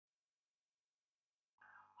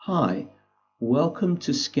Hi, welcome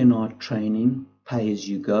to Skinart Training, Pay as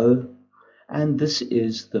you go, and this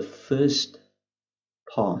is the first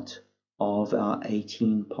part of our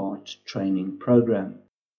 18-part training program.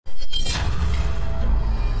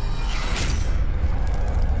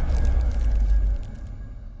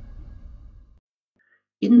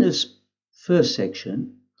 In this first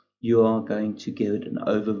section, you are going to get an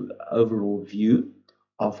overall view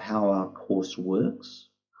of how our course works.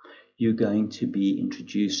 You're going to be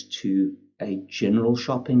introduced to a general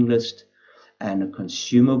shopping list and a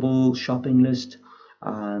consumable shopping list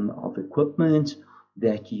of equipment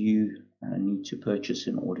that you need to purchase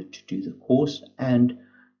in order to do the course and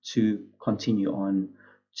to continue on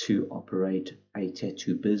to operate a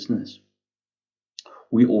tattoo business.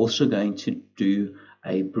 We're also going to do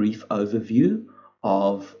a brief overview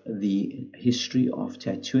of the history of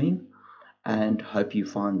tattooing and hope you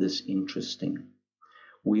find this interesting.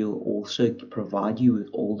 We'll also provide you with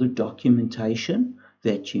all the documentation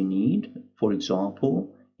that you need, for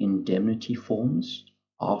example, indemnity forms,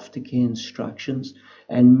 aftercare instructions,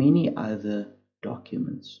 and many other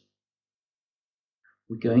documents.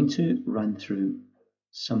 We're going to run through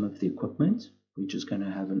some of the equipment. We're just going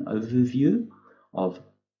to have an overview of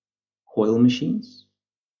coil machines,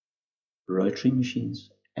 rotary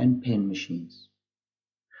machines, and pen machines.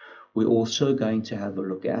 We're also going to have a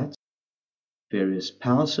look at various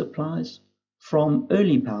power supplies, from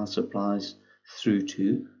early power supplies through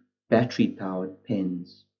to battery-powered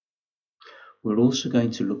pens. We're also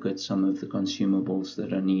going to look at some of the consumables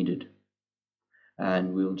that are needed,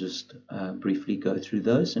 and we'll just briefly go through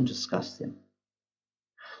those and discuss them.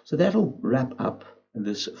 So that'll wrap up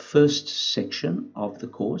this first section of the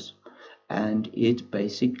course, and it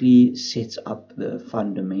basically sets up the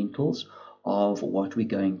fundamentals of what we're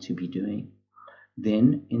going to be doing.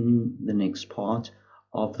 Then in the next part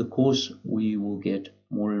of the course, we will get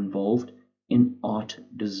more involved in art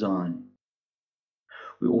design.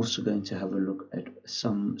 We're also going to have a look at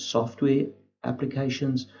some software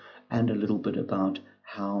applications and a little bit about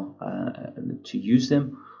how to use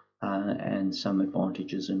them and some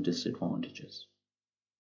advantages and disadvantages.